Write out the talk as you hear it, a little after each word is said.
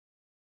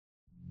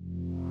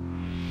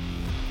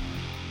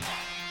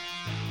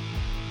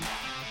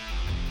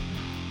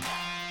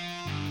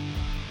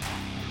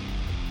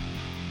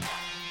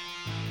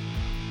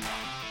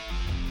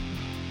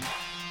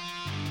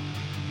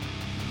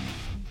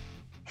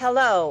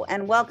Hello,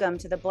 and welcome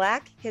to the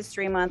Black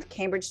History Month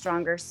Cambridge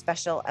Stronger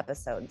special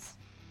episodes.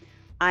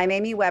 I'm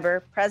Amy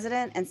Weber,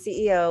 President and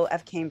CEO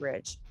of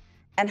Cambridge,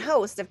 and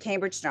host of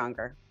Cambridge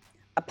Stronger,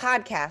 a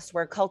podcast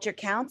where culture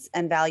counts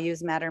and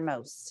values matter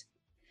most.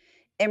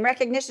 In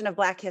recognition of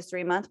Black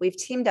History Month, we've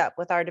teamed up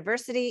with our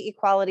Diversity,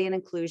 Equality, and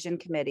Inclusion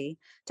Committee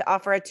to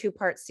offer a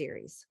two-part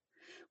series.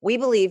 We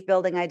believe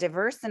building a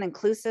diverse and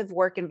inclusive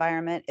work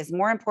environment is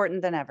more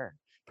important than ever,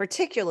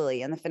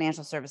 particularly in the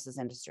financial services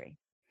industry.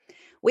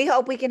 We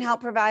hope we can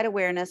help provide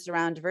awareness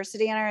around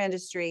diversity in our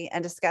industry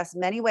and discuss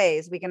many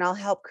ways we can all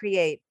help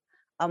create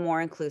a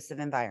more inclusive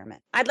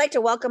environment. I'd like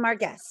to welcome our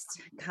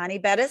guest, Connie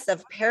Bettis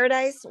of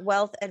Paradise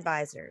Wealth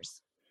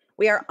Advisors.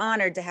 We are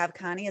honored to have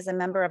Connie as a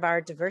member of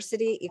our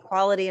Diversity,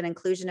 Equality, and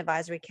Inclusion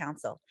Advisory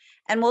Council,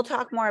 and we'll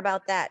talk more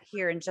about that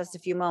here in just a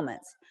few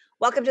moments.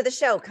 Welcome to the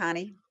show,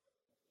 Connie.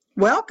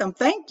 Welcome.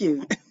 Thank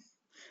you.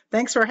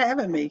 Thanks for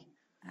having me.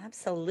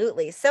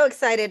 Absolutely. So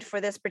excited for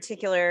this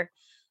particular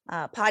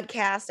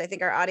podcast. I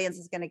think our audience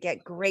is going to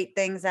get great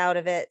things out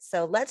of it.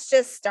 So let's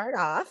just start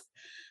off.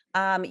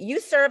 You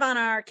serve on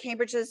our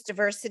Cambridge's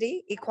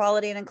Diversity,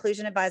 Equality, and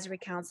Inclusion Advisory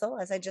Council,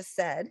 as I just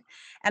said,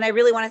 and I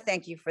really want to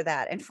thank you for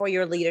that and for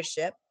your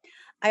leadership.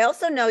 I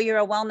also know you're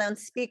a well-known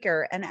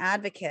speaker and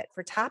advocate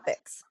for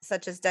topics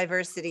such as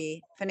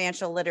diversity,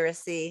 financial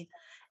literacy,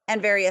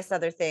 and various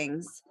other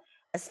things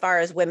as far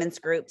as women's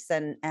groups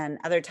and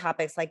other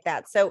topics like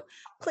that. So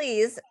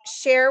please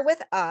share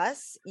with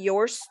us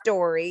your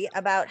story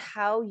about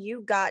how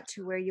you got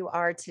to where you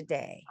are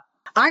today.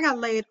 I got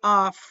laid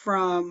off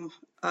from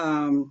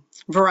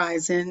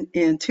Verizon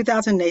in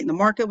 2008, and the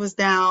market was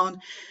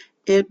down.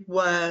 It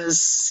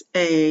was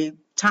a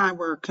time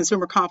where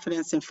consumer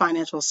confidence in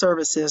financial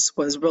services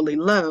was really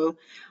low.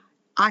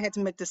 I had to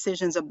make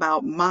decisions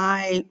about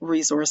my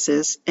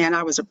resources, and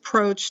I was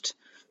approached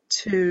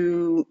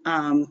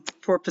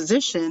for a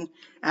position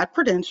at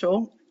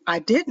Prudential. I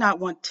did not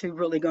want to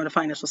really go into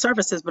financial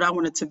services, but I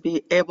wanted to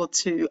be able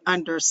to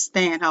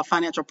understand how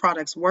financial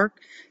products work,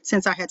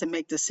 since I had to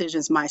make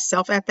decisions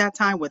myself at that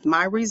time with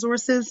my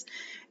resources.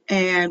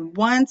 And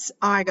once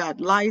I got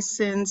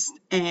licensed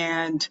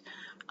and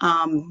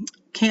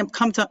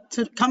come to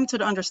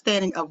the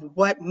understanding of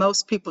what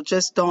most people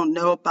just don't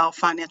know about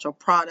financial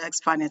products,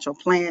 financial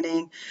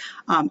planning,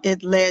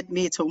 it led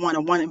me to want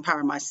to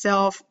empower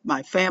myself,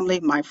 my family,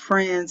 my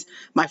friends,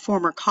 my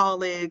former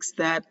colleagues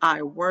that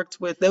I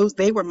worked with.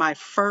 They were my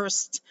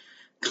first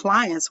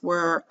clients,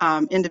 were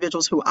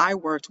individuals who I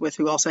worked with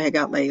who also had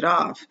got laid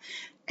off.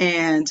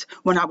 And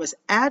when I was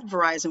at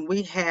Verizon,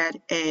 we had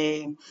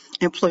a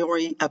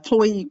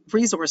employee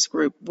resource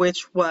group,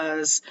 which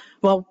was,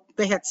 well,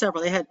 they had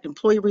several. They had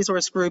employee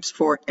resource groups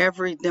for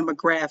every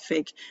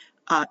demographic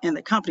in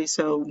the company.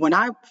 So when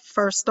I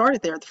first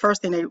started there, the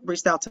first thing they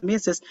reached out to me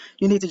and says,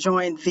 you need to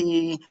join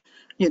the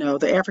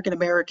African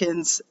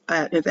Americans.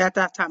 At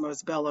that time, it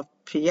was Bella,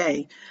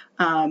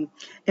 PA.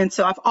 And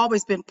so I've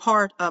always been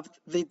part of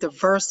the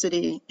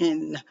diversity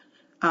in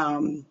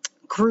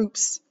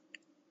groups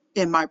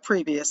in my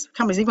previous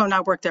companies. Even when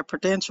I worked at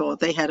Prudential,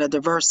 they had a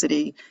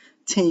diversity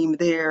team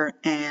there,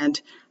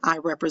 and I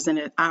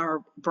represented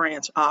our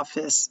branch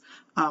office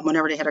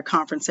whenever they had a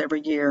conference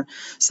every year.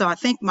 So I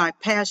think my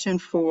passion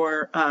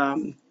for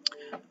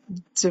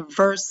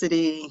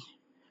diversity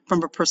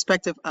from a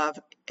perspective of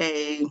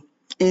a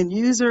end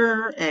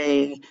user,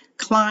 a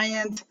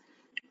client,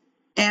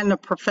 and a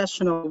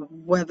professional,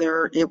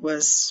 whether it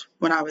was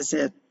when I was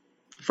at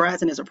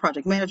Verizon as a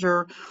project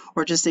manager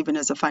or just even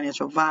as a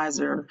financial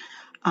advisor,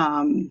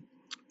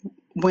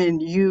 when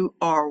you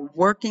are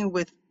working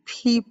with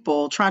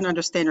people, trying to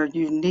understand their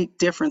unique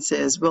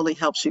differences really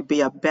helps you be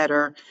a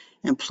better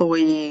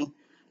employee,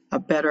 a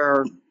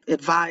better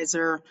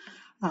advisor,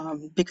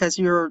 because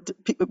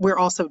we're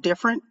also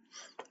different.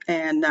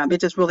 And it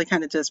just really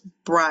kind of just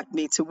brought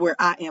me to where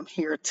I am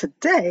here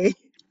today.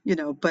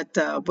 But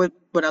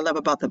what I love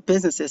about the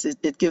business is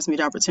it gives me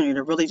the opportunity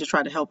to really just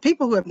try to help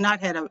people who have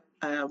not had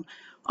an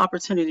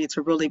opportunity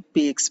to really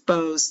be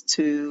exposed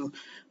to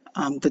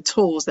the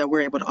tools that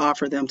we're able to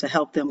offer them to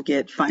help them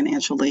get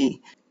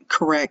financially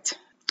correct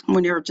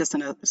when you're just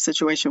in a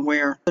situation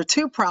where they're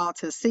too proud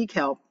to seek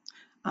help.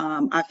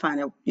 I find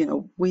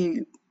that,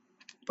 we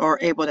are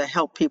able to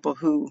help people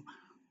who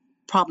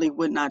probably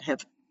would not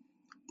have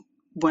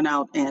went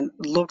out and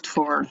looked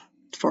for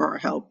our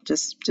help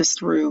just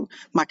through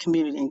my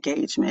community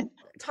engagement.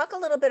 Talk a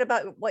little bit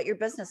about what your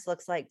business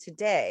looks like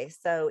today.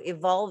 So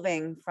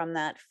evolving from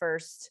that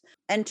first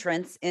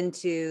entrance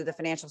into the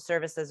financial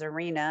services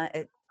arena,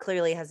 it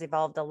clearly has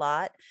evolved a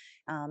lot.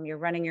 You're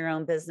running your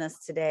own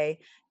business today.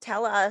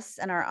 Tell us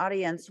and our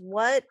audience,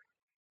 what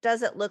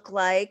does it look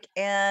like?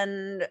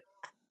 And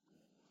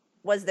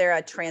was there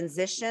a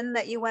transition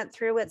that you went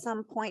through at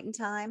some point in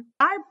time?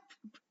 I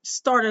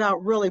started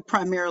out really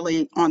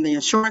primarily on the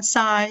insurance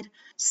side.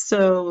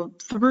 So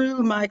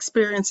through my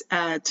experience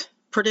at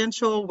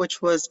Prudential, which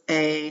was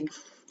a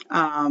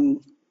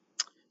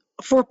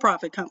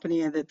for-profit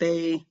company, and that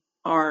they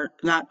are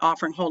not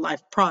offering whole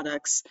life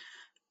products,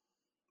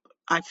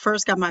 I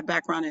first got my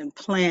background in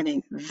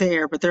planning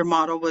there, but their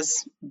model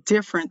was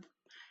different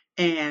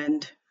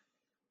and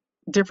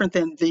different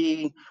than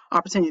the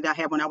opportunity that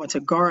I had when I went to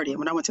Guardian.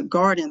 When I went to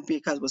Guardian,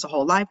 because it was a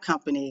whole life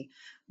company,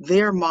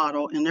 their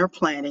model and their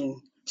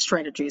planning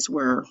strategies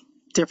were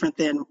different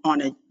than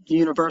on a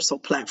universal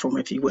platform,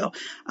 if you will.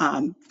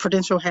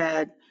 Prudential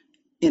had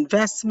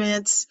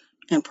investments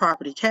and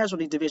property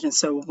casualty division.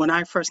 So when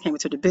I first came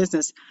into the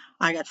business,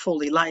 I got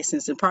fully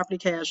licensed in property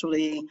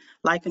casualty,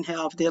 life and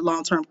health, did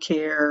long-term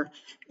care,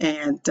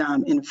 and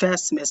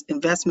investments.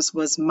 Investments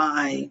was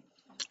my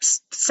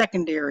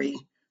secondary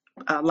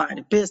line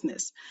of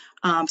business.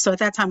 So at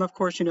that time, of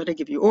course, they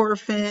give you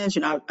orphans.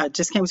 I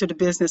just came into the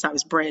business. I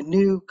was brand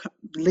new,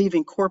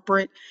 leaving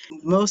corporate.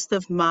 Most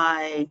of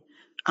my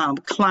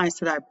clients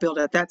that I built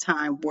at that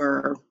time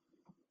were,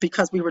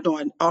 because we were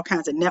doing all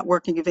kinds of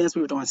networking events,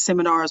 we were doing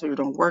seminars, we were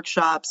doing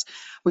workshops,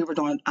 we were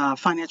doing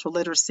financial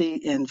literacy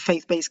in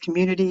faith-based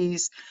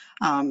communities.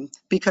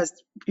 Because,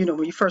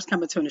 when you first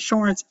come into an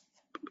insurance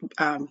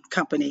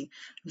company,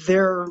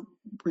 they're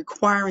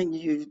requiring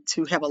you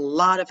to have a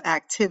lot of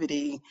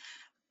activity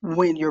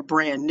when you're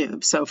brand new.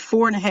 So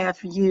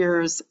 4.5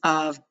 years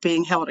of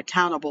being held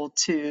accountable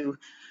to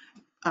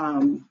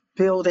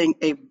building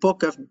a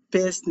book of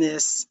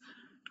business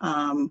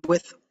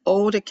with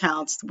old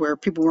accounts where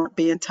people weren't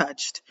being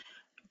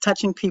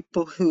touching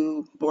people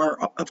who were,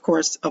 of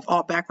course, of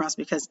all backgrounds,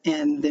 because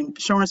in the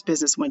insurance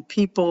business, when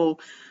people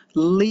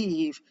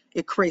leave,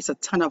 it creates a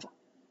ton of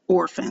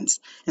orphans.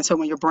 And so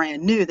when you're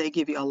brand new, they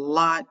give you a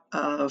lot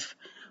of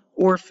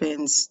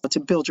orphans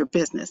to build your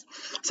business.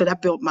 So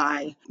that built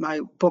my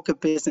book of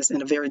business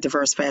in a very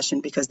diverse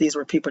fashion, because these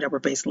were people that were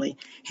basically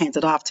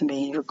handed off to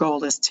me. Your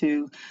goal is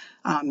to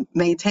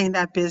maintain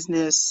that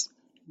business,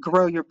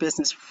 grow your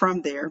business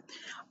from there.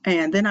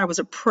 And then I was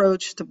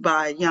approached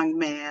by a young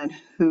man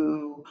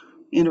who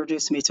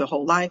introduced me to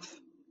whole life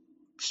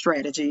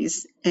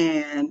strategies,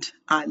 and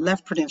I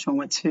left Prudential and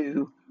went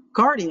to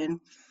Guardian.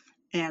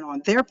 And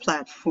on their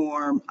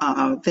platform,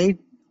 they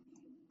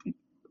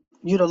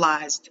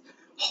utilized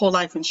whole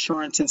life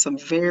insurance and some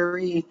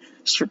very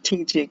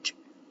strategic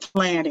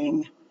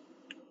planning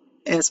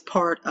as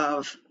part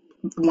of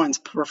one's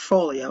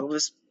portfolio.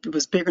 It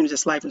was bigger than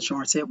just life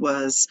insurance. It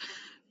was,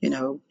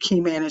 key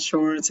man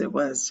insurance. It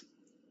was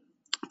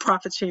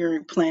profit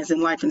sharing plans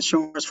in life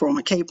insurance,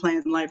 401k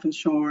plans in life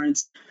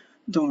insurance,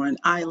 doing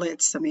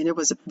ILETs. I mean, it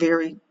was a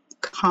very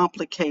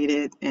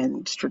complicated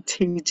and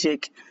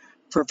strategic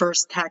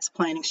reverse tax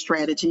planning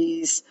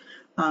strategies,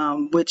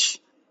 which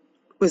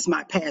was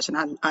my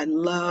passion. I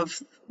love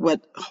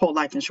what whole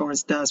life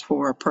insurance does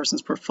for a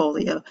person's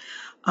portfolio.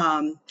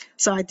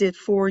 So I did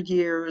 4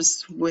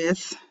 years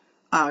with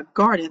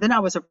Guardian. Then I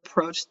was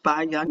approached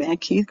by a young man,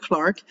 Keith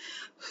Clark,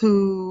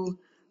 who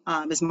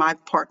is my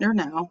partner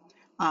now,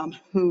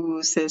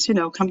 who says,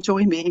 come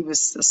join me. He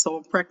was a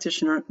sole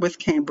practitioner with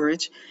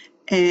Cambridge,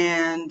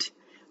 and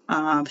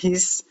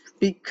he's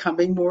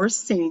becoming more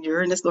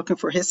senior and is looking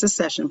for his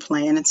succession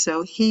plan. And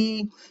so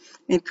he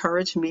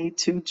encouraged me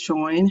to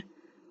join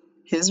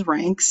his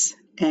ranks,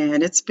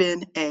 and it's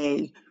been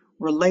a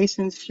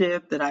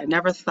relationship that I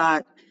never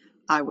thought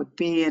I would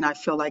be in. I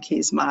feel like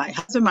he's my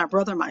husband, my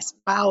brother, my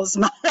spouse,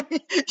 my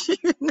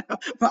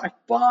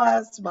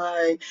boss,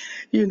 I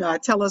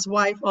tell his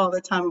wife all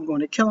the time I'm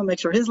going to kill him, make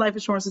sure his life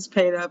insurance is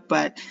paid up,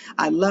 but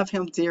I love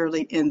him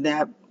dearly in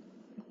that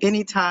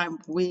anytime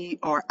we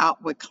are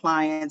out with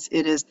clients,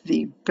 it is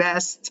the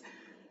best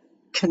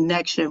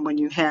connection when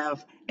you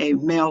have a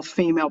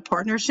male-female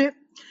partnership.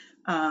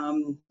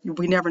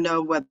 We never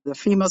know whether the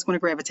female's going to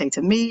gravitate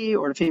to me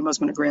or the female's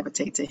going to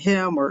gravitate to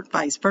him, or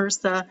vice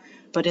versa.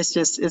 But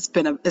it's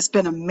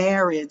been a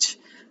marriage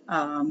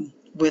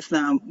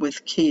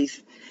with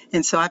Keith.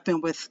 And so I've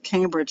been with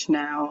Cambridge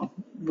now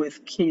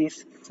with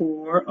Keith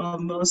for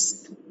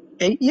almost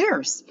 8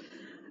 years.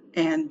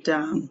 And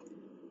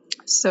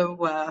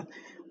so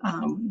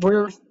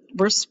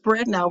we're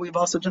spread now. We've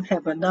also just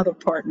have another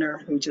partner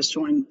who just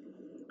joined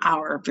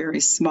our very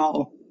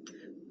small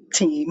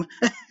team.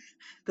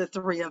 The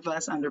three of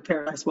us under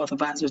Paradise Wealth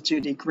Advisors,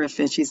 Judy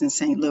Griffin, she's in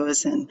St.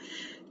 Louis, and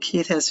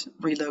Keith has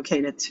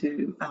relocated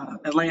to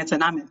Atlanta,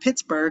 and I'm in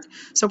Pittsburgh.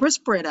 So we're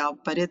spread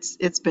out, but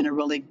it's been a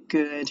really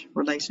good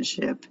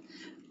relationship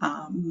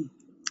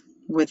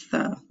with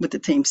the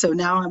team. So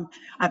now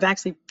I've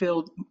actually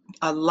built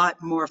a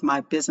lot more of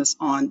my business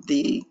on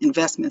the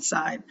investment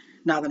side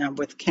now that I'm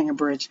with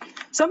Cambridge.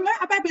 So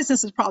my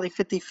business is probably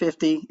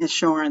 50-50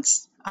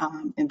 insurance,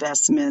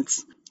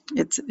 investments.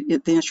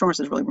 The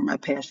insurance is really where my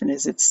passion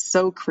is. It's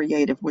so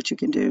creative what you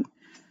can do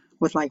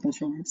with life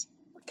insurance.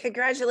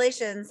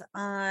 Congratulations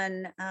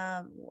on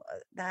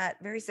that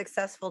very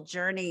successful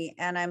journey.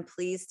 And I'm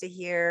pleased to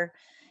hear,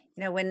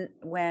 when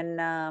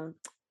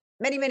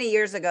many, many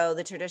years ago,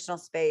 the traditional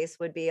space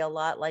would be a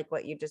lot like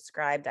what you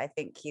described. I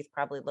think Keith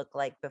probably looked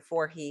like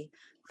before he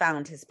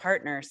found his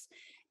partners.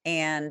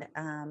 And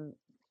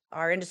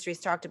our industry's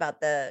talked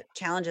about the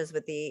challenges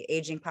with the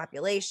aging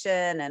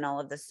population and all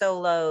of the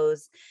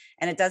solos.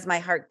 And it does my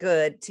heart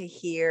good to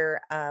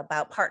hear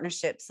about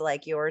partnerships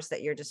like yours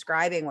that you're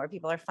describing, where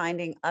people are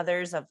finding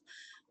others of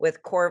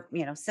with core,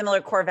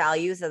 similar core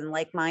values and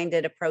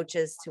like-minded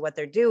approaches to what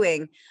they're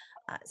doing,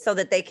 so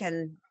that they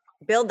can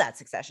build that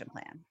succession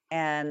plan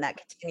and that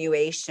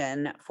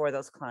continuation for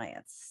those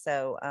clients.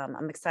 So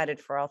I'm excited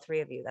for all three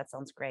of you. That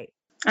sounds great.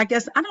 I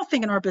guess I don't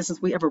think in our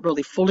business we ever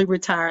really fully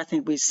retire. I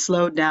think we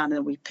slow down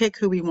and we pick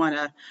who we want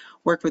to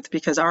work with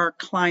because our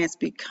clients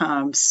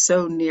become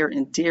so near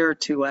and dear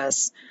to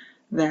us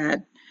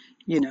that,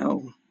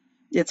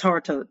 it's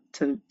hard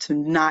to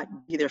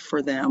not be there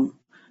for them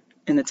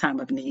in the time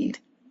of need.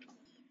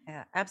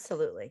 Yeah,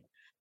 absolutely.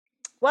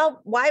 Well,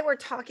 why we're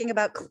talking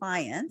about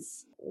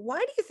clients, why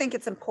do you think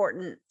it's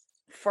important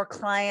for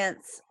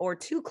clients or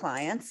to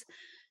clients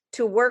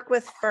to work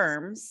with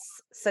firms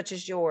such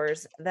as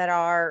yours that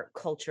are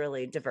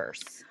culturally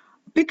diverse?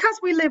 Because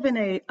we live in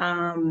a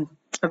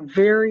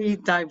very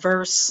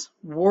diverse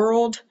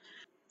world,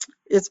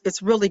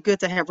 it's really good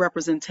to have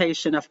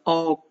representation of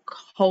all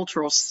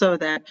cultures so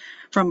that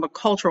from a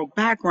cultural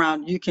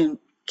background you can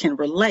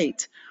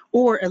relate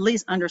or at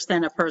least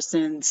understand a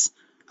person's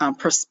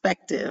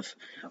perspective.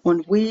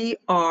 When we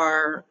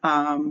are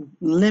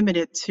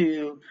limited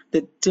to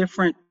the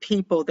different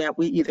people that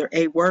we either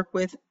work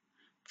with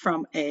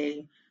from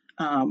a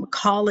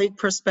colleague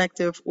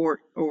perspective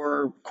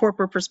or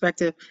corporate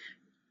perspective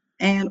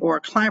and or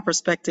a client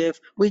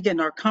perspective, we get in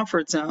our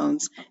comfort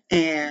zones.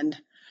 And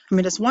I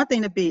mean, it's one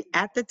thing to be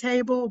at the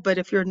table, but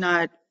if you're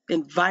not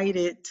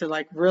invited to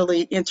like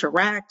really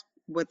interact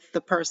with the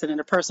person and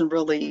the person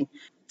really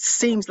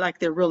seems like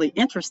they're really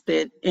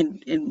interested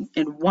in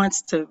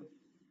wants to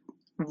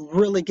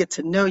really get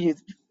to know you,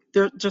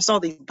 there are just all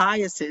these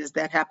biases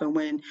that happen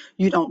when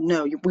you don't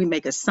know. We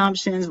make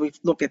assumptions, we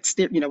look at,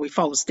 we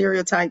follow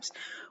stereotypes.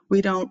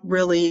 We don't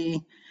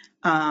really,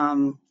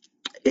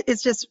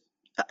 it's just,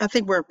 I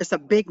think it's a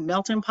big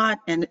melting pot.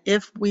 And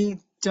if we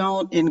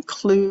don't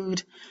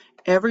include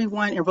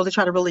everyone and really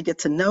try to really get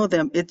to know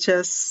them, it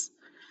just,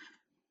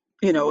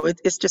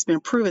 it's just been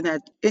proven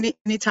that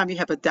anytime you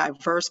have a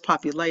diverse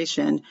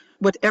population,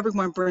 what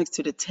everyone brings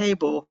to the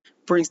table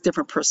brings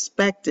different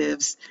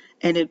perspectives,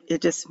 and it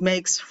just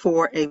makes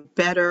for a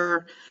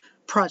better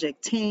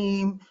project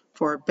team,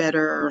 for a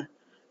better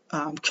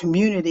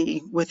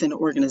community within an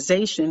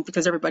organization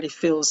because everybody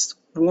feels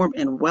warm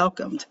and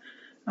welcomed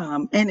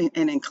and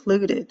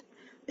included.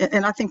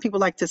 And I think people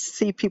like to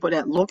see people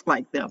that look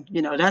like them.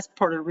 That's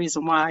part of the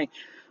reason why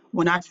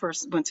when I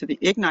first went to the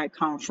Ignite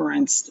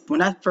conference, when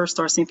I first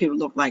started seeing people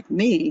look like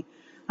me,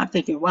 I'm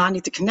thinking, well, I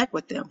need to connect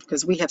with them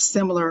because we have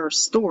similar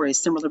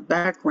stories, similar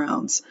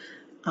backgrounds,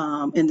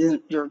 and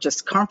then you're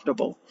just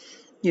comfortable,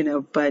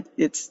 but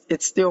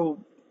it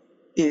still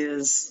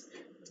is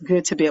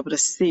good to be able to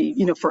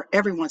see, for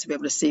everyone to be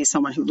able to see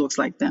someone who looks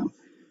like them,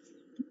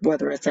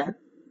 whether it's at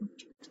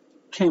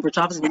Cambridge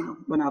office, when I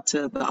went out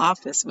to the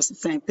office, it was the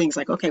same things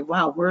like, okay,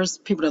 wow, where's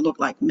people that look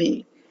like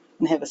me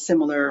and have a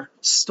similar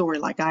story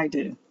like I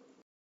do?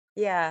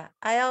 Yeah,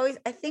 I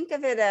think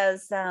of it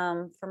as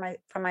from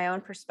my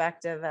own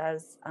perspective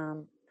as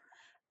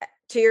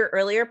to your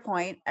earlier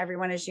point,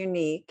 everyone is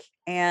unique,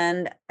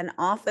 and an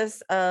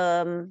office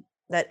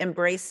that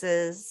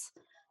embraces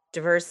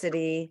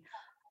diversity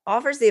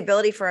offers the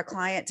ability for a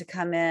client to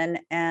come in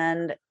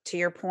and, to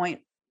your point,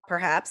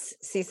 perhaps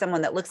see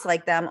someone that looks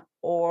like them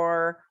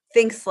or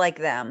thinks like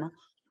them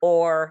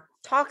or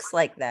talks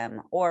like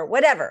them or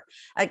whatever.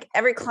 Like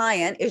every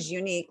client is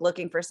unique,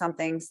 looking for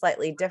something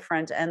slightly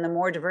different. And the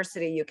more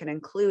diversity you can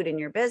include in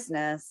your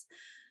business,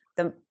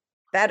 the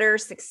better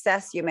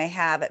success you may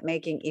have at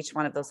making each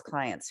one of those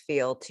clients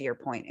feel, to your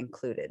point,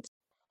 included.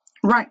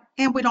 Right.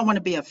 And we don't want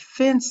to be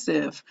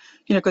offensive,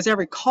 because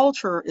every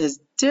culture is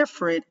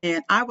different.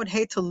 And I would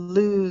hate to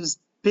lose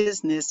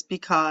business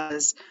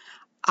because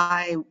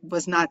I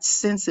was not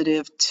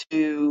sensitive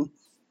to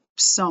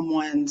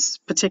someone's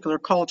particular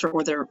culture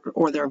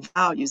or their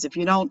values. If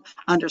you don't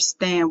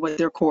understand what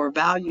their core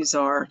values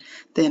are,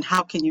 then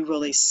how can you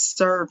really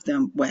serve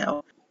them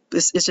well?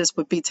 It just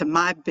would be to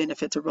my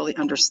benefit to really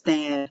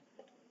understand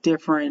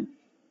different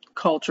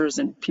cultures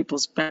and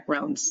people's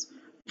backgrounds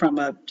from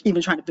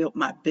even trying to build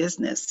my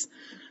business.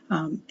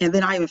 And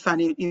then I even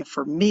find, even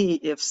for me,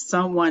 if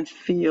someone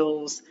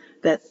feels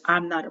that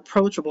I'm not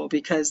approachable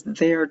because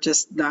they're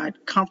just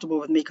not comfortable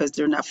with me because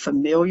they're not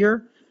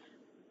familiar,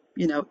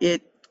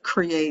 it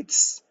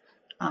creates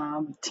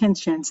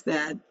tensions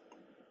that,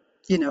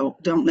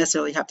 don't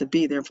necessarily have to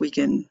be there if we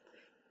can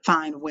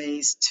find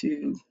ways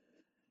to,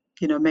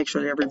 make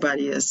sure that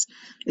everybody is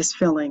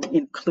feeling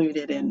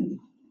included and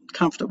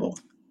comfortable.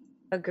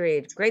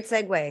 Agreed. Great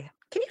segue.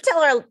 Can you tell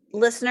our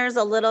listeners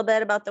a little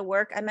bit about the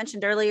work? I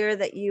mentioned earlier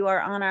that you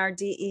are on our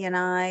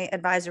DE&I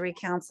Advisory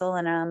Council,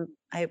 and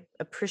I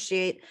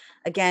appreciate,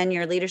 again,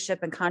 your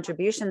leadership and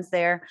contributions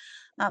there.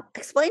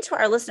 Explain to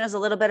our listeners a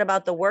little bit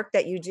about the work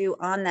that you do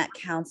on that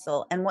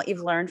council and what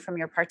you've learned from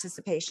your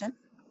participation.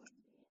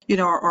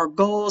 Our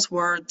goals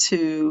were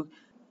to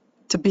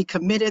be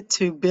committed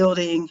to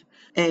building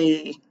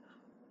a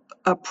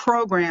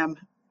program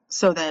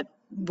so that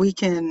we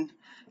can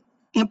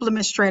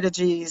implement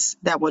strategies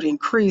that would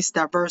increase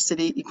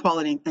diversity,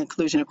 equality, and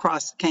inclusion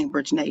across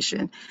Cambridge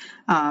Nation.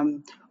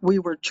 We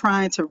were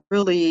trying to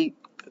really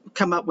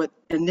come up with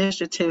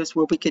initiatives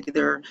where we could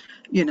either,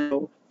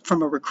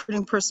 from a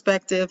recruiting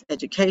perspective,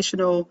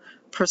 educational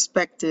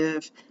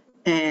perspective,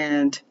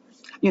 and,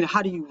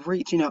 how do you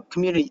reach,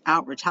 community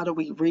outreach? How do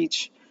we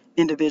reach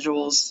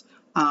individuals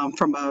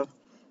from a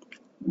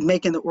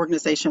making the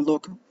organization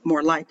look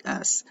more like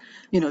us,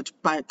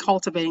 by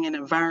cultivating an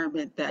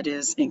environment that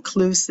is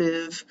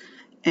inclusive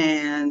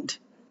and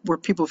where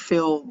people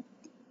feel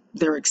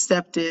they're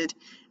accepted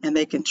and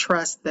they can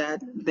trust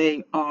that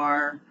they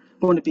are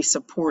going to be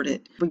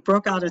supported. We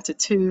broke out into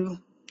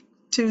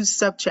two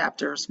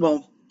sub-chapters.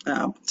 Well,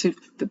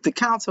 the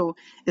council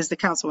is the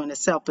council in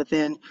itself, but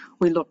then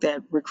we looked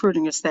at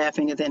recruiting and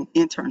staffing and then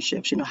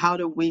internships. How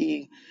do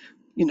we,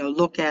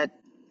 look at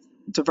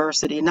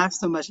diversity, not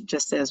so much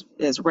just as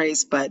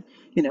race, but,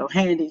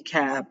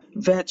 handicap,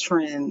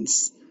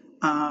 veterans,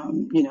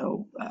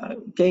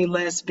 gay,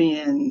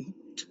 lesbian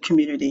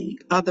community,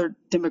 other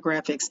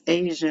demographics,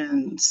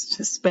 Asians,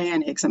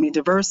 Hispanics. I mean,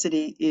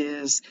 diversity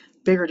is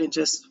bigger than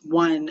just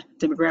one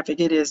demographic.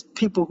 It is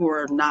people who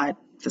are not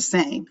the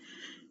same.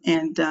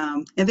 And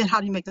then how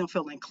do you make them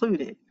feel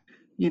included?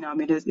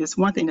 It's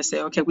one thing to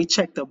say, okay, we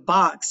check the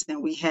box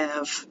and we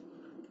have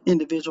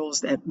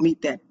individuals that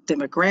meet that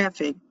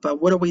demographic,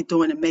 but what are we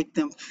doing to make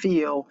them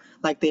feel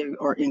like they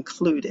are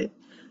included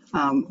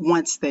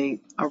once they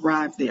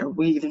arrive there?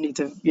 We either need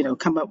to,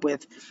 come up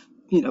with,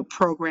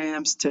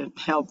 programs to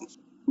help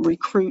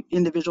recruit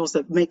individuals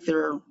that make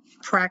their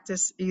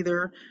practice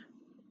either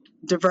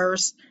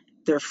diverse,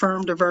 their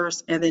firm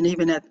diverse, and then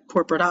even at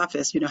corporate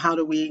office, how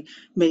do we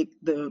make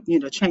the,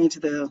 change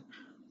the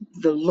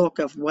look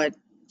of what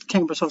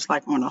Cambridge looks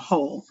like on a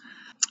whole?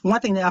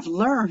 One thing that I've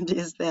learned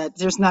is that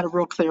there's not a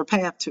real clear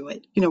path to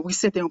it. We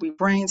sit there and we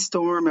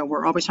brainstorm and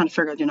we're always trying to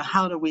figure out,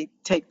 how do we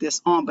take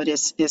this on? But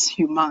it's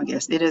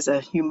humongous. It is a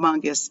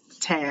humongous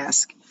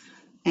task.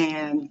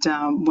 And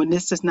when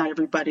this is not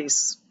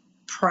everybody's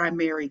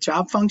primary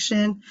job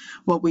function,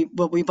 what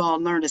we've all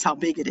learned is how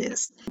big it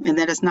is. And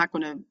that it's not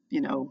going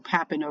to,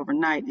 happen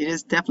overnight. It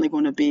is definitely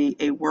going to be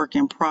a work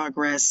in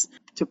progress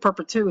to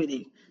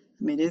perpetuity.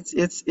 I mean,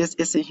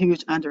 it's a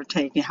huge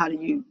undertaking. How do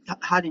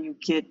you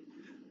get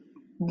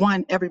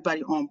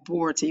everybody on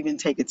board to even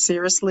take it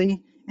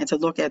seriously and to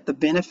look at the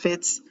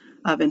benefits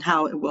of and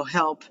how it will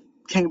help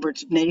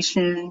Cambridge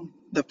Nation,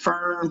 the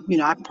firm.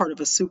 I'm part of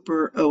a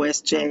super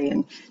OSJ,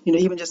 and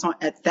even just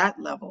at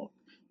that level,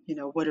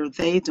 what are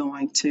they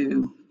doing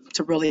to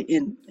really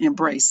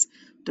embrace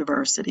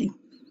diversity?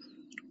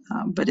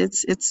 But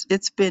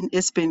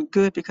it's been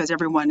good because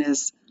everyone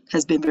has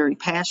been very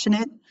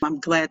passionate. I'm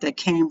glad that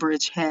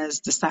Cambridge has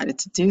decided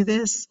to do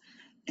this,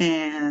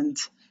 and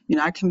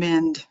I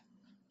commend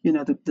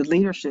the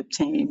leadership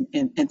team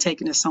and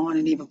taking us on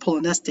and even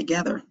pulling us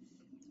together.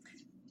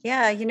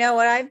 Yeah,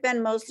 what I've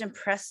been most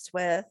impressed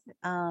with,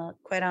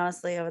 quite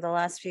honestly, over the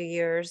last few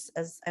years,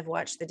 as I've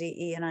watched the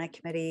DE&I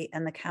committee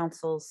and the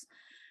council's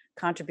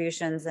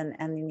contributions and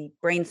the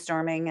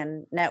brainstorming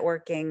and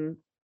networking,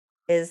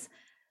 is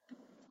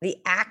the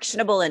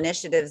actionable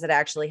initiatives that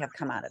actually have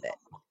come out of it.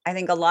 I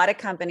think a lot of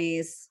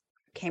companies,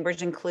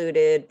 Cambridge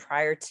included,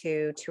 prior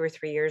to 2 or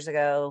 3 years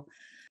ago,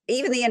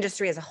 even the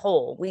industry as a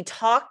whole, we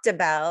talked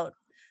about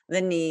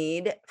the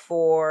need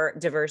for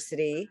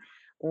diversity.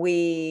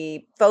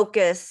 We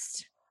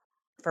focused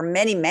for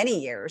many,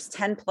 many years,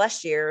 10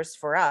 plus years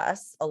for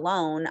us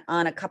alone,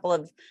 on a couple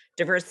of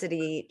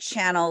diversity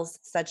channels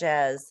such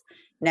as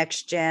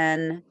Next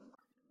Gen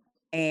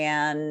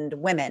and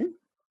Women,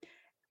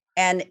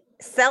 and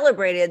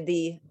celebrated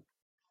the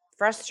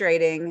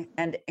frustrating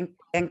and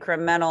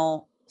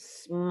incremental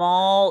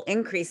small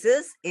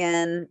increases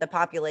in the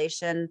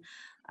population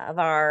of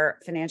our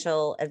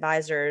financial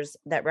advisors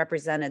that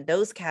represented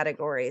those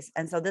categories.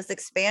 And so this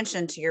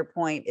expansion, to your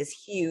point, is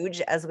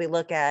huge as we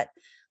look at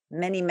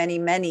many, many,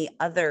 many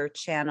other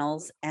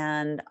channels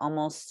and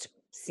almost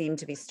seem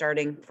to be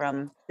starting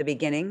from the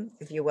beginning,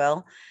 if you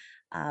will.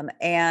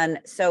 And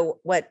so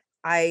what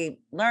I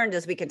learned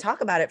is we can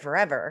talk about it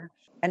forever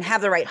and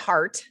have the right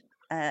heart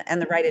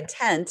and the right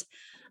intent,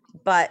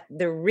 but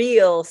the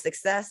real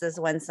success is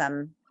when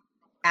some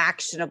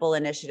actionable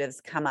initiatives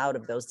come out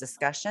of those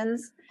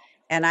discussions.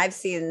 And I've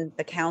seen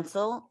the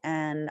council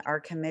and our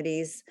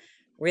committees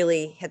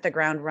really hit the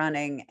ground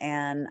running.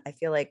 And I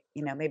feel like,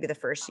 maybe the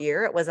first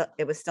year it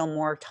was still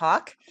more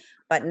talk,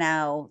 but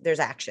now there's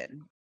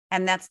action.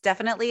 And that's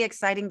definitely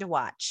exciting to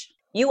watch.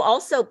 You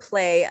also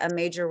play a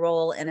major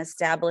role in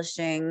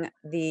establishing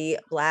the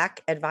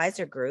Black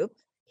Advisor Group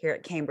here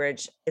at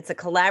Cambridge. It's a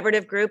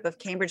collaborative group of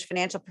Cambridge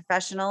financial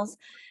professionals,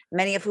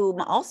 many of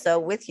whom also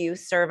with you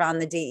serve on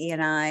the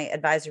DE&I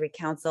Advisory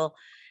Council.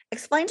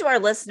 Explain to our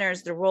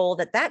listeners the role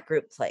that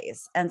group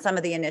plays and some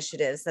of the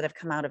initiatives that have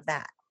come out of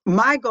that.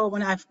 My goal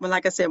when I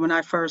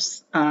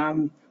first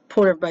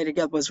pulled everybody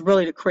together was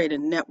really to create a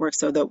network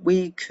so that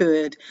we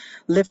could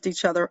lift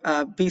each other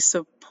up, be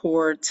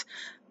support.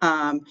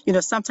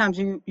 Sometimes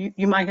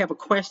you might have a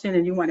question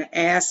and you want to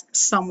ask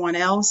someone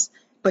else,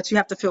 but you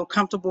have to feel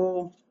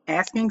comfortable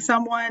asking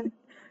someone.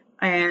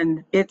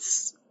 And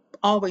it's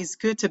always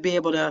good to be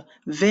able to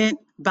vent,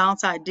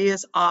 bounce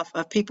ideas off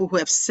of people who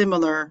have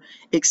similar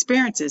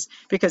experiences.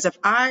 Because if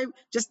I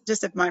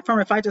just at my firm,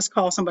 if I just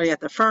call somebody at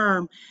the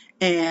firm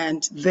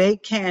and they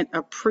can't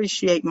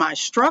appreciate my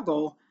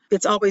struggle,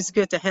 it's always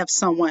good to have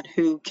someone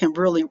who's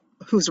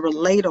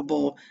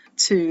relatable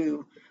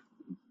to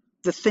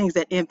the things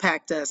that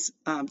impact us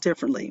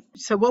differently.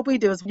 So what we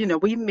do is,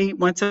 we meet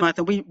once a month,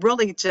 and we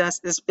really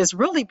it's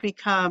really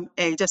become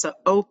just an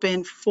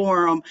open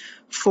forum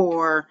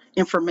for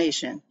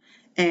information,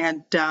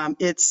 and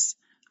it's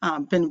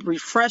been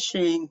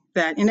refreshing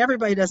that, and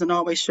everybody doesn't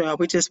always show up.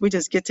 We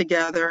just get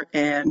together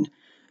and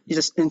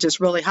just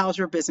really, how's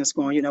your business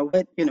going?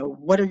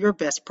 What are your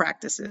best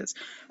practices?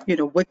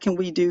 What can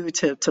we do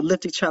to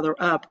lift each other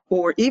up?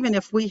 Or even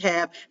if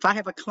I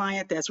have a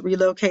client that's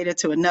relocated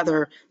to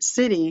another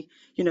city,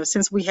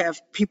 since we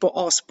have people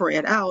all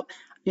spread out,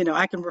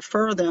 I can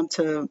refer them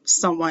to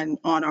someone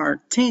on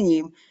our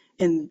team,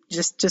 and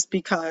just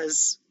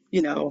because,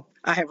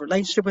 I have a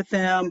relationship with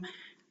them,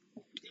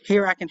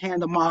 here I can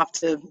hand them off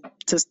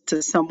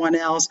to someone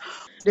else.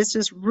 It's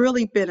just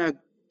really been a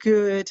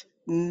good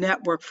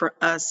network for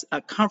us,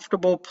 a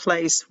comfortable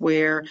place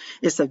where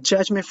it's a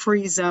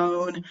judgment-free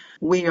zone.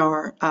 We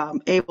are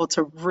able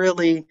to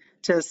really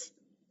just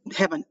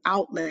have an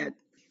outlet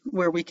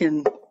where we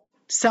can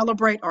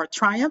celebrate our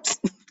triumphs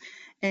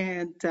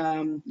and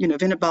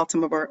vent about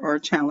some of our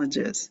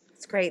challenges.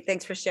 It's great.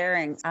 Thanks for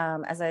sharing.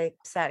 As I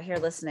sat here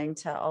listening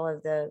to all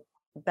of the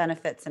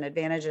benefits and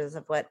advantages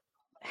of what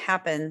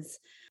happens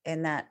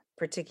in that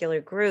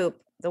particular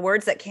group, the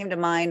words that came to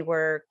mind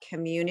were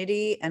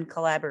community and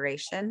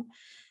collaboration.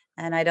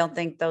 And I don't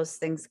think those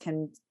things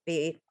can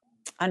be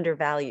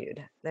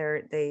undervalued.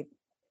 They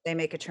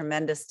make a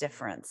tremendous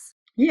difference.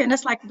 Yeah, and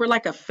it's like we're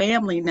like a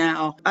family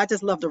now. I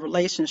just love the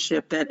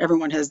relationship that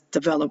everyone has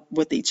developed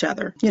with each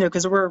other.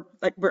 Because we're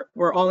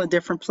all in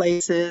different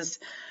places.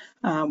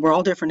 We're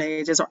all different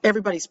ages.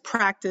 Everybody's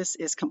practice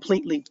is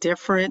completely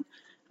different.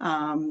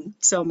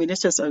 So I mean,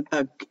 it's just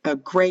a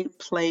great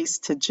place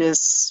to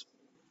just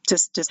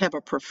have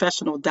a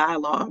professional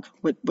dialogue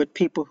with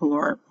people who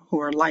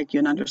are like you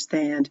and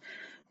understand,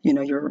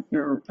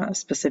 your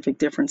specific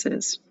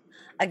differences.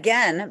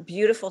 Again,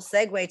 beautiful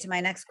segue to my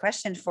next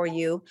question for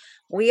you.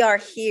 We are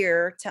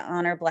here to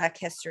honor Black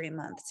History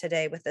Month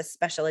today with a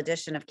special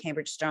edition of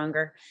Cambridge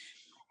Stronger.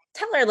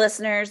 Tell our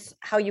listeners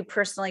how you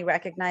personally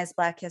recognize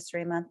Black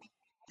History Month.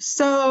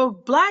 So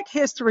Black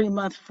History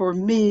Month for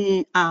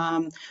me,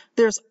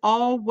 there's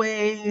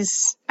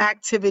always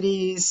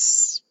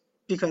activities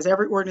because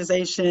every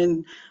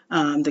organization,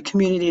 the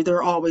community,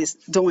 they're always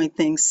doing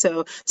things.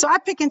 So I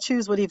pick and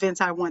choose what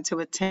events I want to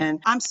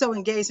attend. I'm so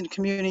engaged in the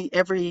community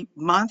every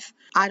month.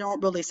 I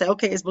don't really say,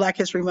 okay, it's Black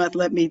History Month,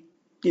 let me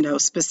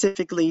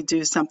specifically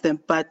do something.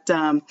 But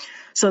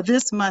so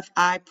this month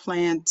I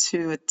plan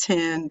to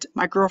attend.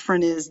 My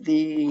girlfriend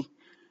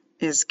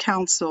is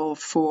counsel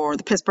for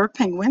the Pittsburgh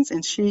Penguins,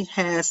 and she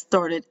has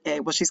started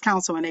she's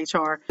counsel in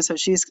HR, so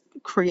she's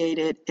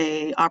created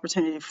a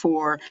opportunity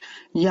for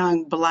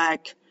young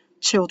Black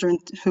children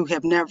who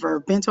have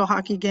never been to a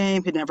hockey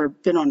game, who never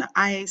been on the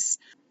ice.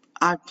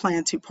 I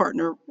plan to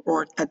partner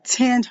or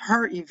attend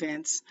her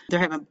events. They're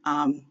having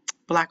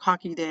Black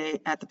Hockey Day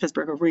at the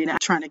Pittsburgh Arena,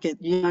 trying to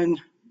get young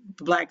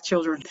Black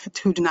children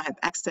who do not have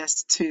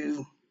access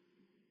to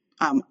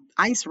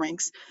ice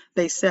rinks.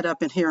 They set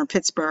up here in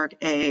Pittsburgh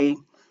a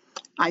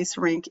ice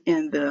rink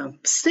in the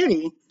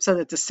city so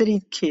that the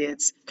city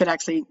kids could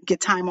actually get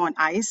time on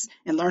ice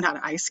and learn how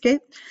to ice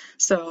skate.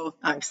 So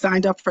I've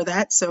signed up for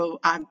that. So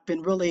I've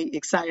been really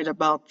excited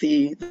about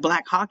the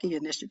Black Hockey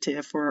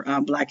Initiative for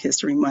Black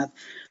History Month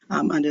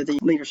under the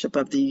leadership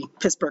of the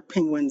Pittsburgh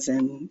Penguins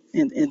and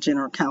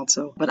General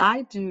Counsel. But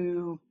I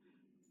do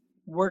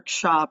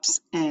workshops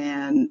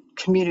and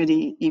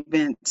community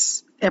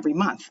events every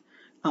month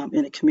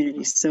in a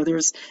community. So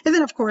and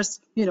then of course,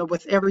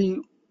 with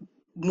everyone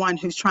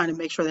who's trying to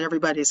make sure that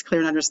everybody is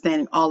clear and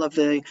understanding all of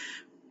the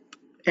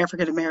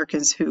African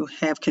Americans who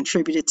have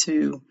contributed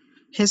to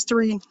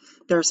history,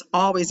 there's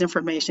always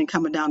information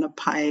coming down the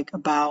pike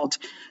about,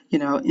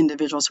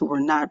 individuals who are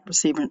not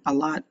receiving a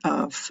lot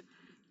of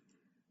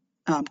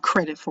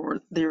credit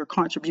for their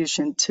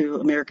contribution to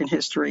American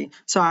history.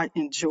 So I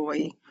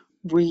enjoy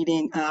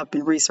reading up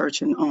and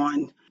researching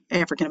on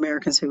African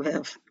Americans who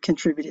have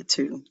contributed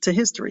to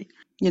history.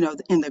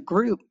 In the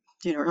group,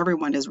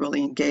 everyone is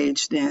really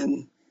engaged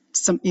in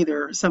some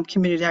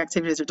community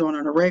activities they're doing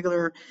on a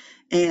regular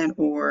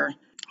or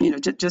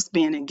just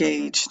being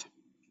engaged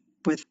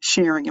with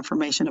sharing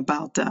information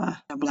about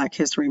Black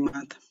History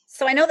Month.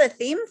 So I know the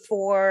theme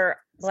for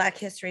Black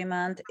History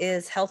Month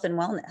is health and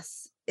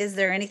wellness. Is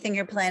there anything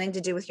you're planning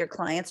to do with your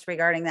clients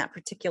regarding that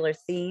particular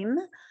theme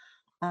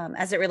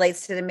as it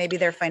relates to maybe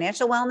their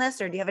financial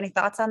wellness, or do you have any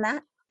thoughts on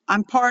that?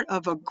 I'm part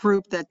of a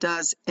group that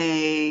does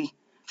a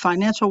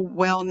financial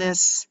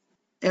wellness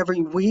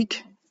every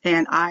week.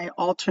 And I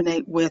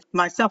alternate with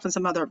myself and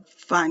some other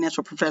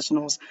financial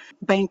professionals,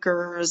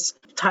 bankers,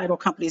 title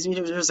companies.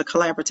 There's a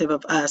collaborative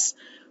of us.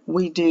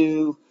 We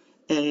do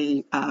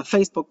a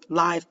Facebook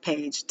Live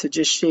page to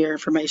just share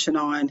information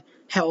on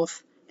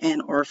health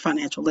and or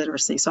financial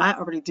literacy. So I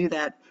already do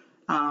that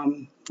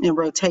in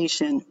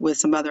rotation with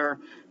some other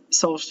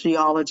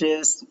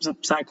sociologists, some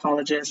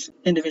psychologists,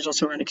 individuals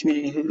who are in the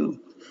community who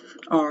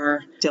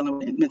are dealing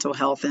with mental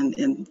health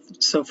and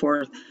so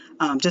forth,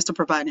 just to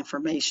provide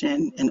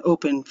information and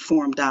open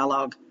forum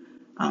dialogue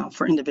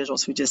for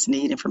individuals who just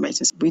need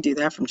information. So we do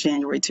that from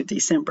January to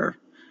December.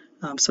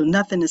 So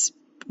nothing is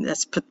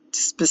that's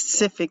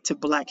specific to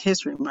Black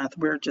History Month.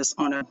 We're just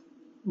on a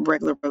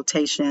regular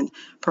rotation,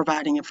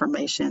 providing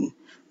information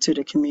to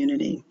the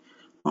community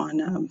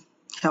on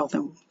health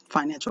and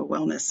financial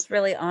wellness. It's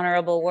really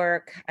honorable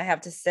work. I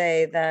have to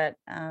say that,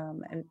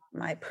 and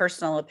my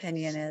personal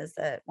opinion is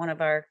that one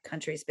of our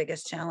country's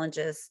biggest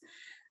challenges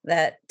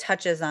that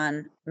touches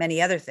on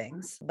many other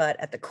things, but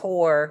at the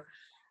core,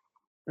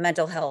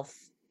 mental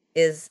health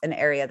is an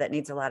area that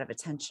needs a lot of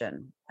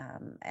attention.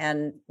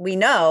 And we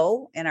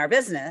know in our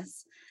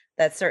business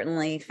that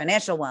certainly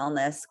financial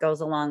wellness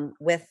goes along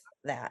with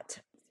that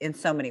in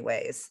so many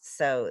ways.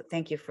 So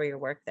thank you for your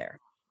work there.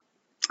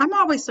 I'm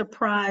always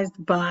surprised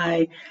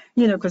by,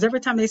 because every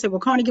time they say, well,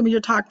 Connie, give me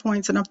your talk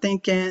points. And I'm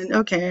thinking,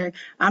 okay,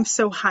 I'm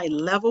so high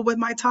level with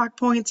my talk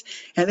points.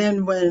 And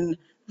then when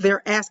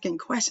they're asking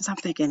questions, I'm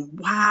thinking,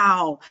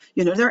 wow,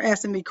 they're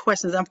asking me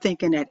questions I'm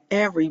thinking that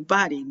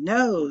everybody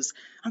knows.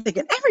 I'm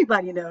thinking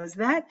everybody knows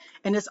that.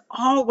 And it's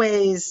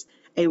always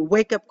a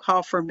wake up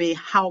call for me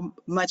how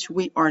much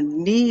we are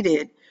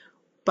needed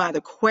by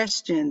the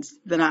questions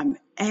that I'm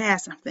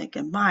asked. I'm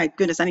thinking, my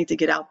goodness, I need to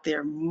get out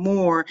there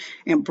more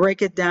and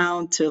break it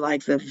down to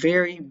like the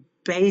very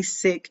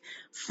basic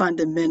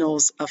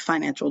fundamentals of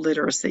financial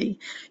literacy.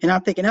 And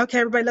I'm thinking, okay,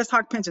 everybody, let's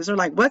talk pensions. They're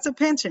like, what's a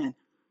pension?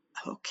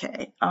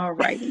 Okay, all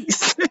righty.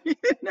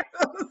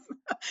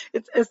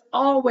 It's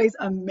always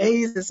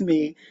amazes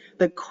me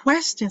the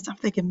questions. I'm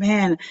thinking,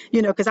 man,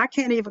 because I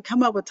can't even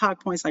come up with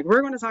talk points like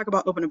we're going to talk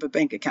about opening up a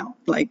bank account.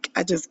 Like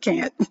I just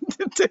can't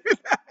do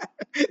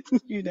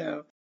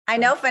that. I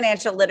know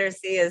financial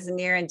literacy is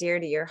near and dear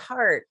to your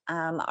heart.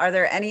 Are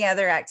there any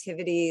other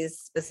activities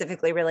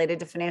specifically related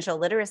to financial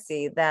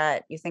literacy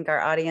that you think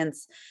our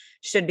audience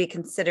should be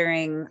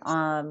considering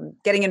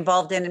getting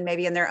involved in and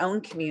maybe in their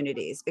own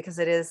communities, because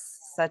it is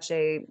such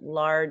a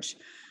large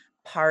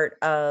part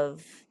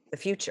of the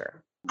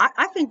future?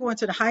 I think going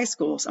to the high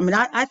schools. I mean,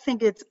 I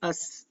think it's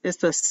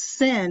a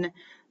sin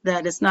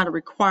that it's not a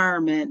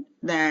requirement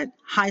that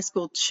high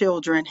school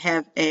children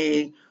have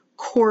a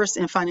course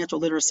in financial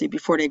literacy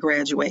before they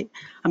graduate.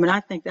 I mean,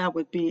 I think that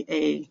would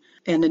be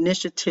an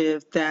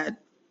initiative that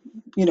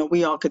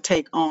we all could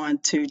take on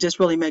to just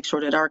really make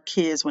sure that our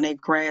kids, when they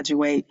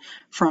graduate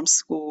from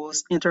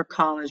schools, enter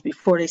college,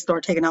 before they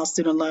start taking out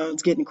student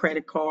loans, getting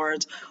credit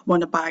cards,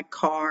 want to buy a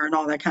car and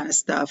all that kind of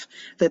stuff,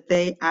 that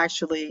they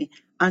actually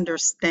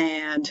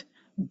understand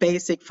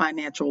basic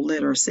financial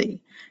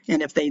literacy.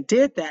 And if they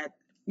did that,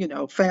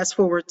 fast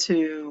forward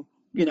to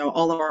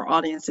all of our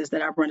audiences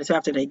that I've run into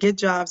after they get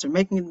jobs, they're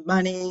making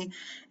money,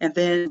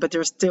 but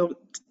they're still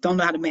don't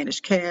know how to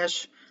manage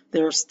cash.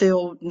 They're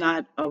still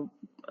not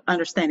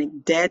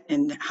understanding debt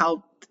and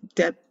how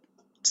debt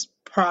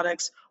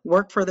products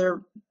work for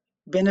their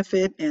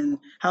benefit and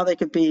how they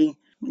could be,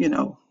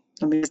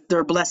 they're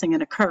a blessing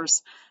and a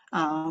curse.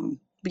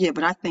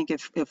 But I think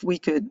if we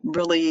could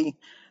really,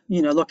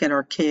 look at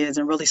our kids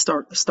and really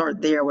start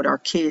there with our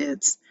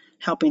kids,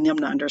 helping them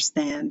to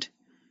understand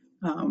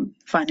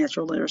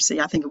financial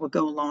literacy, I think it would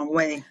go a long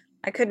way.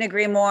 I couldn't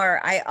agree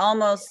more. I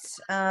almost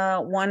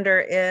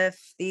wonder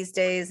if these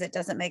days it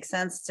doesn't make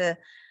sense to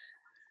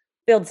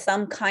build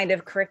some kind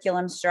of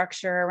curriculum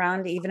structure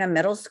around even a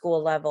middle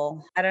school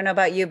level. I don't know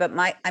about you, but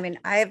I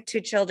have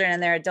 2 children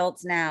and they're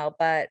adults now,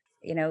 but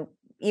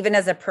even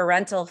as a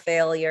parental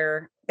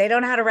failure, they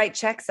don't know how to write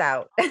checks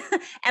out.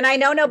 And I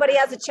know nobody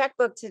has a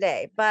checkbook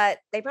today, but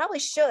they probably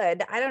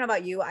should. I don't know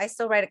about you. I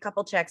still write a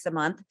couple checks a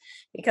month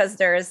because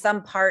there is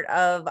some part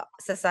of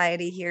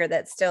society here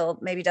that still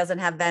maybe doesn't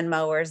have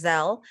Venmo or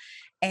Zelle.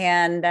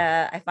 And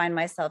I find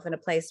myself in a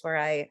place where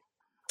I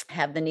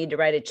have the need to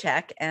write a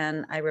check.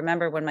 And I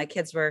remember when my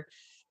kids were,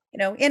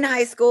 in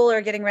high school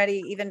or getting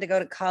ready even to go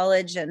to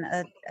college, and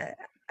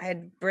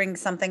I'd bring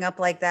something up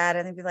like that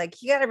and they'd be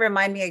like, you got to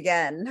remind me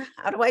again.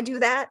 How do I do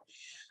that?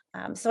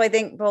 So I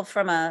think both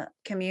from a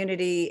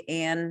community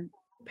and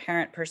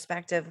parent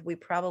perspective, we're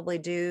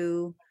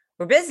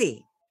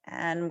busy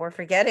and we're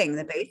forgetting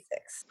the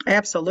basics.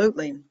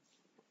 Absolutely.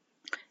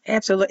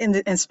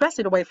 And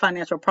especially the way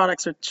financial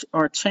products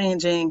are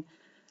changing.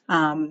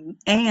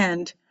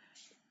 And,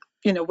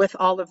 with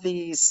all of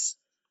these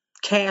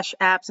cash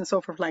apps and so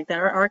forth like that,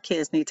 our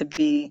kids need to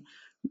be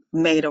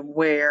made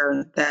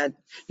aware that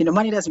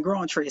money doesn't grow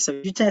on trees, so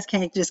you just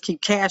can't just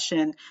keep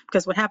cashing,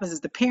 because what happens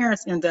is the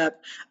parents end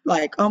up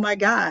like, oh my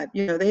God,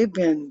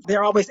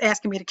 they're always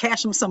asking me to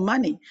cash them some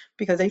money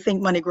because they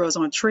think money grows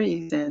on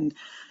trees, and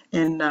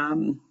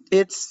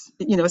it's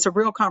a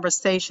real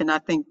conversation I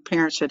think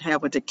parents should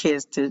have with the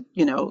kids to,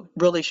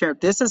 really share.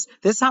 This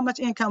is how much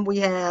income we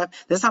have.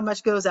 This is how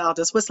much goes out.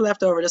 This is what's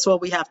left over. This is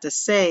what we have to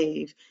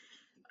save.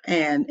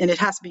 And it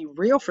has to be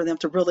real for them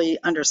to really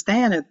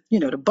understand it.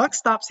 The buck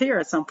stops here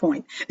at some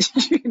point,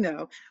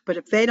 but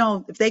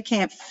if they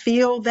can't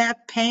feel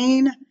that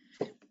pain,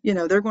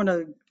 they're going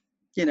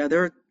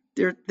to,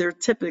 they're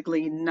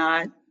typically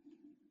not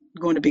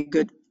going to be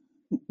good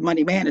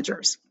money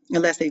managers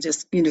unless they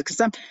just,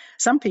 because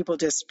some people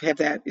just have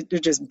that, they're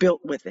just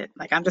built with it.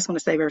 Like, I'm just going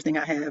to save everything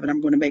I have and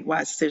I'm going to make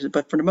wise decisions.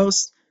 But for the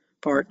most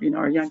part,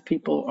 our young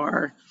people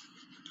are,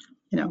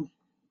 and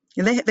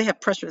they have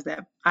pressures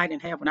that I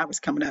didn't have when I was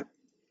coming up.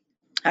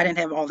 I didn't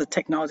have all the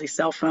technology,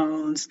 cell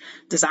phones,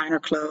 designer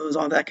clothes,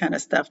 all that kind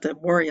of stuff to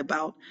worry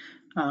about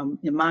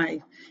in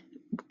my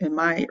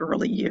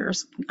early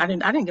years. I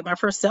didn't get my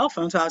first cell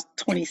phone until I was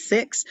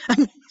 26.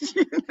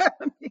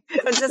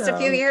 So just a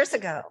few years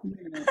ago.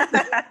 Yeah,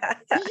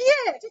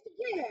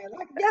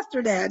 like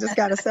yesterday I just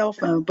got a cell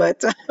phone,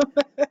 but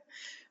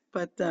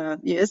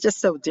it's just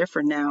so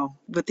different now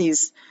with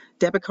these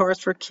debit cards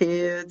for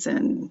kids,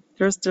 and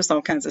there's just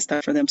all kinds of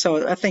stuff for them.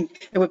 So I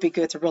think it would be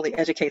good to really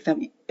educate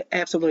them,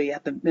 absolutely,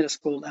 at the middle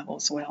school level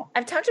as well.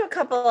 I've talked to a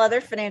couple other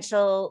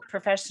financial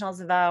professionals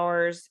of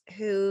ours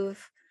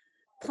who've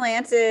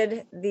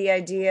planted the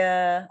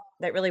idea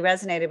that really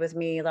resonated with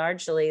me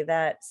largely,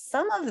 that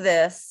some of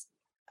this,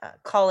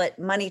 call it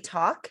money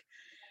talk,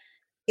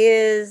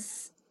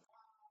 is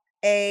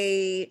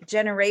a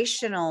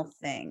generational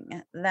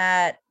thing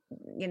that,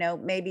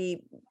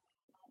 maybe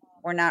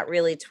we're not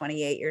really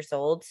 28 years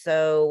old.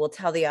 So we'll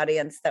tell the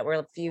audience that we're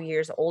a few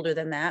years older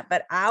than that.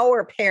 But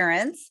our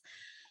parents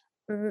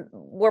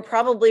were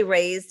probably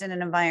raised in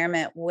an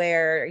environment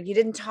where you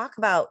didn't talk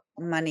about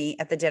money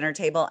at the dinner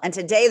table. And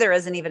today there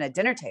isn't even a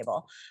dinner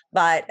table,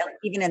 but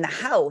even in the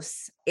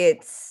house,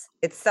 it's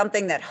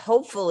something that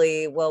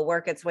hopefully will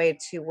work its way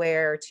to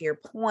where, to your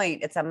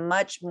point, it's a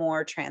much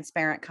more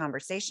transparent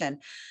conversation.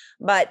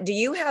 But do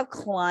you have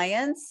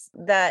clients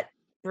that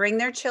bring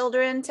their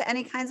children to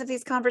any kinds of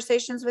these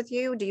conversations with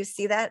you? Do you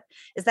see that?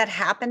 Is that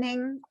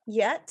happening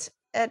yet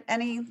at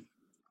any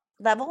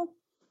level?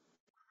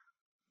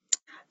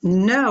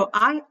 No,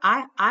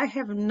 I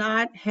have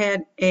not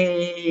had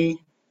a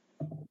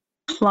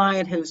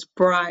client who's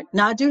brought.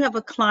 Now, I do have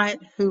a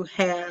client who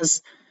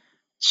has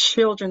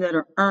children that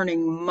are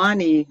earning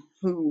money,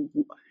 who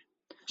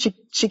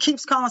she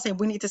keeps calling saying,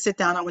 we need to sit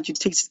down. I want you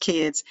to teach the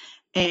kids.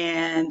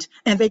 And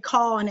they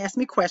call and ask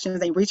me questions.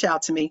 They reach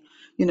out to me.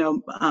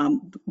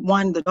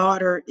 The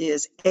daughter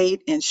is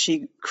 8 and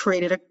she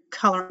created a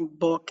coloring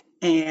book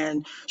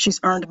and she's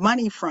earned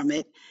money from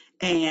it.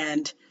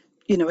 And,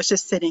 it's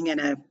just sitting in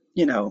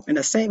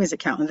a savings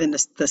account. And then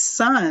the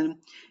son,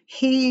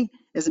 he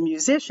is a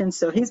musician.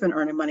 So he's been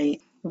earning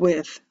money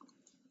with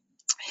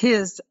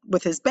his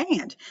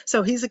band.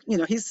 So he's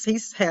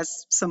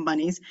has some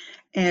monies,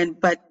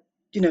 but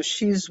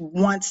she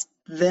wants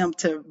them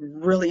to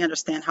really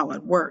understand how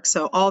it works.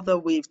 So although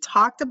we've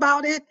talked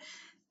about it,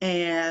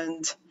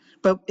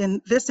 but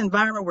in this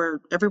environment where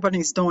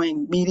everybody's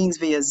doing meetings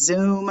via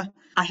Zoom,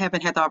 I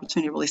haven't had the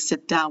opportunity to really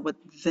sit down with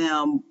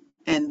them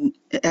and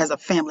as a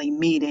family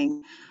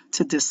meeting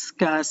to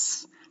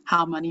discuss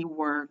how money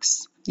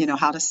works,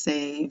 how to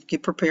save,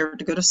 get prepared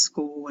to go to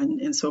school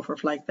and so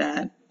forth like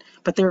that.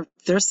 But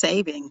they're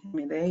saving. I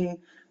mean,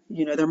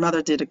 their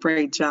mother did a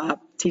great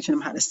job teaching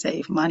them how to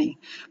save money.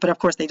 But of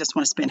course, they just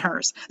want to spend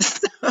hers.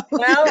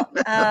 Well,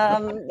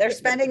 they're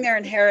spending their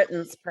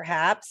inheritance,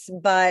 perhaps.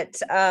 But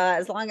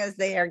as long as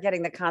they are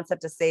getting the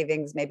concept of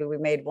savings, maybe we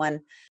made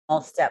one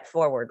small step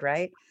forward,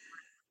 right?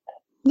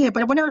 Yeah,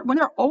 but when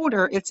they're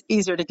older, it's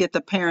easier to get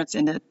the parents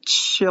and the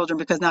children,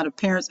 because now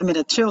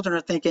the children are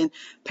thinking,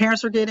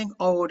 parents are getting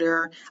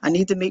older. I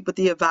need to meet with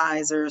the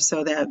advisor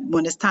so that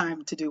when it's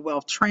time to do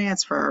wealth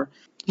transfer,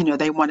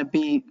 they want to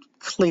be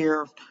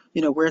clear,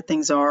 where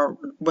things are,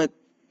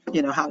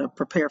 how to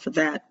prepare for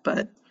that,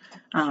 but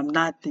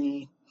not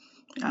the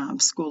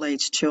school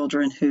age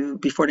children who,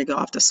 before they go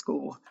off to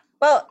school.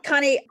 Well,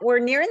 Connie, we're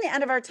nearing the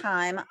end of our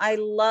time. I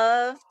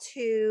love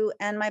to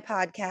end my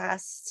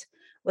podcast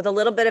with a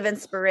little bit of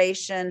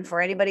inspiration for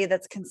anybody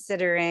that's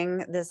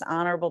considering this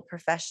honorable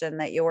profession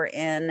that you're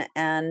in,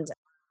 and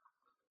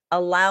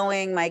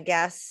allowing my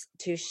guests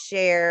to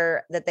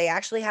share that they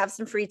actually have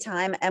some free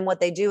time and what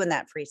they do in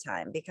that free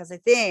time. Because I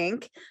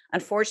think,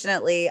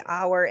 unfortunately,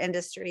 our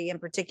industry in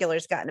particular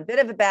has gotten a bit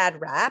of a bad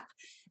rap,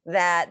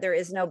 that there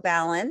is no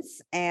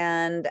balance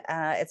and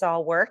it's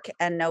all work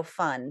and no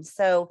fun.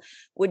 So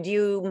would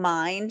you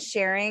mind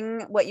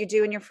sharing what you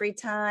do in your free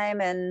time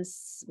and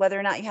whether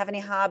or not you have any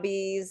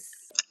hobbies?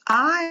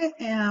 I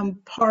am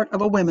part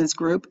of a women's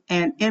group,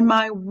 and in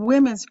my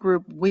women's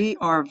group, we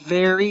are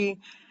very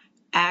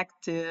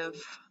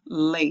active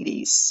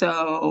ladies.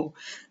 So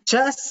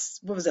just,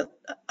 what was it,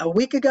 a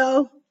week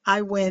ago,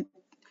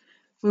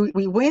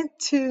 we went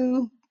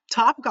to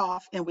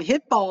Topgolf and we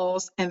hit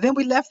balls, and then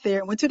we left there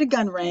and went to the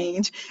gun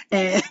range,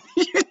 and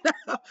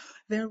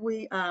then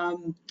we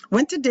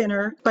went to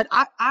dinner. But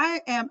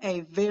I am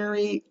a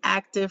very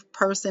active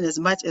person as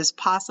much as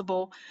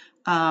possible,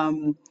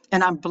 and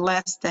I'm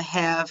blessed to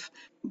have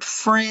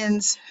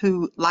friends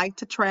who like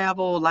to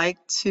travel, like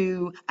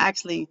to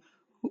actually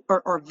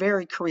are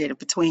very creative,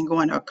 between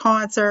going to a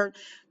concert,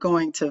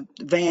 going to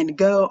Van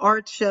Gogh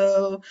art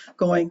show,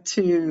 going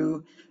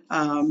to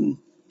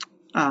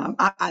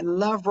I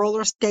love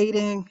roller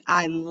skating.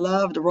 I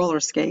love to roller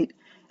skate,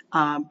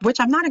 which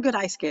I'm not a good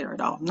ice skater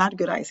at all. I'm not a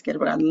good ice skater,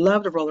 but I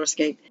love to roller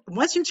skate.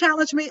 Once you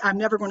challenge me, I'm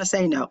never going to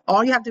say no.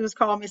 All you have to do is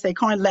call me, say,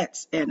 Corin,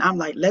 let's. And I'm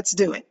like, let's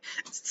do it.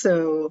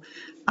 So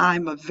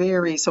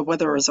so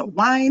whether it's a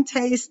wine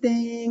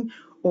tasting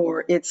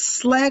or it's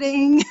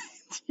sledding,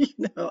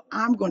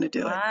 I'm going to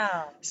do it.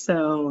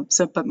 Wow.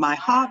 But my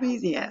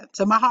hobbies,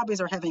 so my hobbies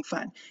are having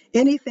fun.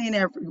 Anything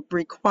that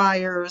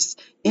requires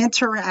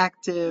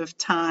interactive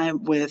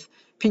time with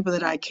people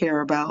that I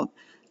care about,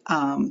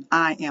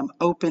 I am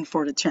open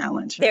for the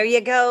challenge. There you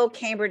go,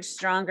 Cambridge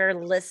Stronger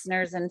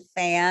listeners and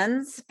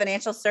fans.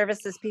 Financial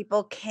services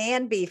people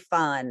can be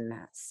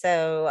fun.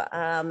 So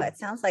it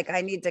sounds like I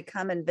need to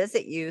come and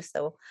visit you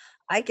so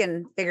I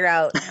can figure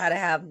out how to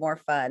have more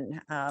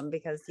fun,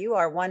 because you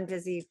are one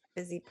busy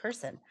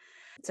person.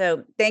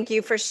 So thank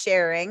you for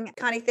sharing.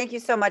 Connie, thank you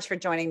so much for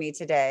joining me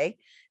today.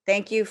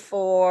 Thank you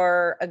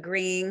for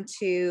agreeing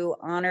to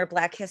honor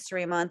Black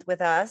History Month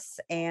with us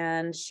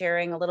and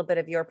sharing a little bit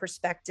of your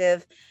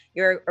perspective.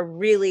 You're a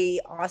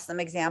really awesome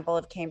example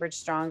of Cambridge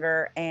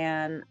Stronger,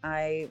 and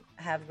I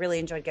have really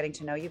enjoyed getting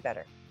to know you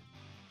better.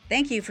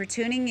 Thank you for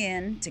tuning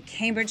in to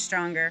Cambridge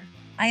Stronger.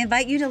 I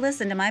invite you to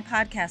listen to my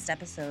podcast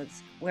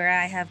episodes where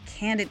I have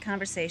candid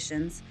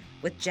conversations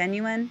with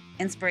genuine,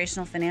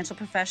 inspirational financial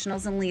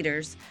professionals and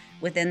leaders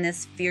within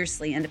this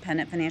fiercely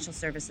independent financial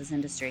services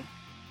industry.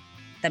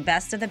 The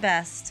best of the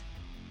best,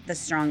 the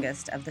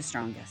strongest of the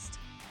strongest.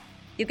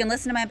 You can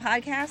listen to my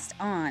podcast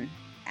on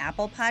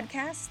Apple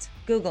Podcasts,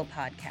 Google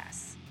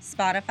Podcasts,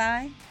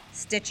 Spotify,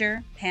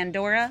 Stitcher,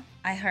 Pandora,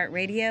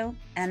 iHeartRadio,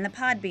 and the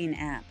Podbean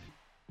app.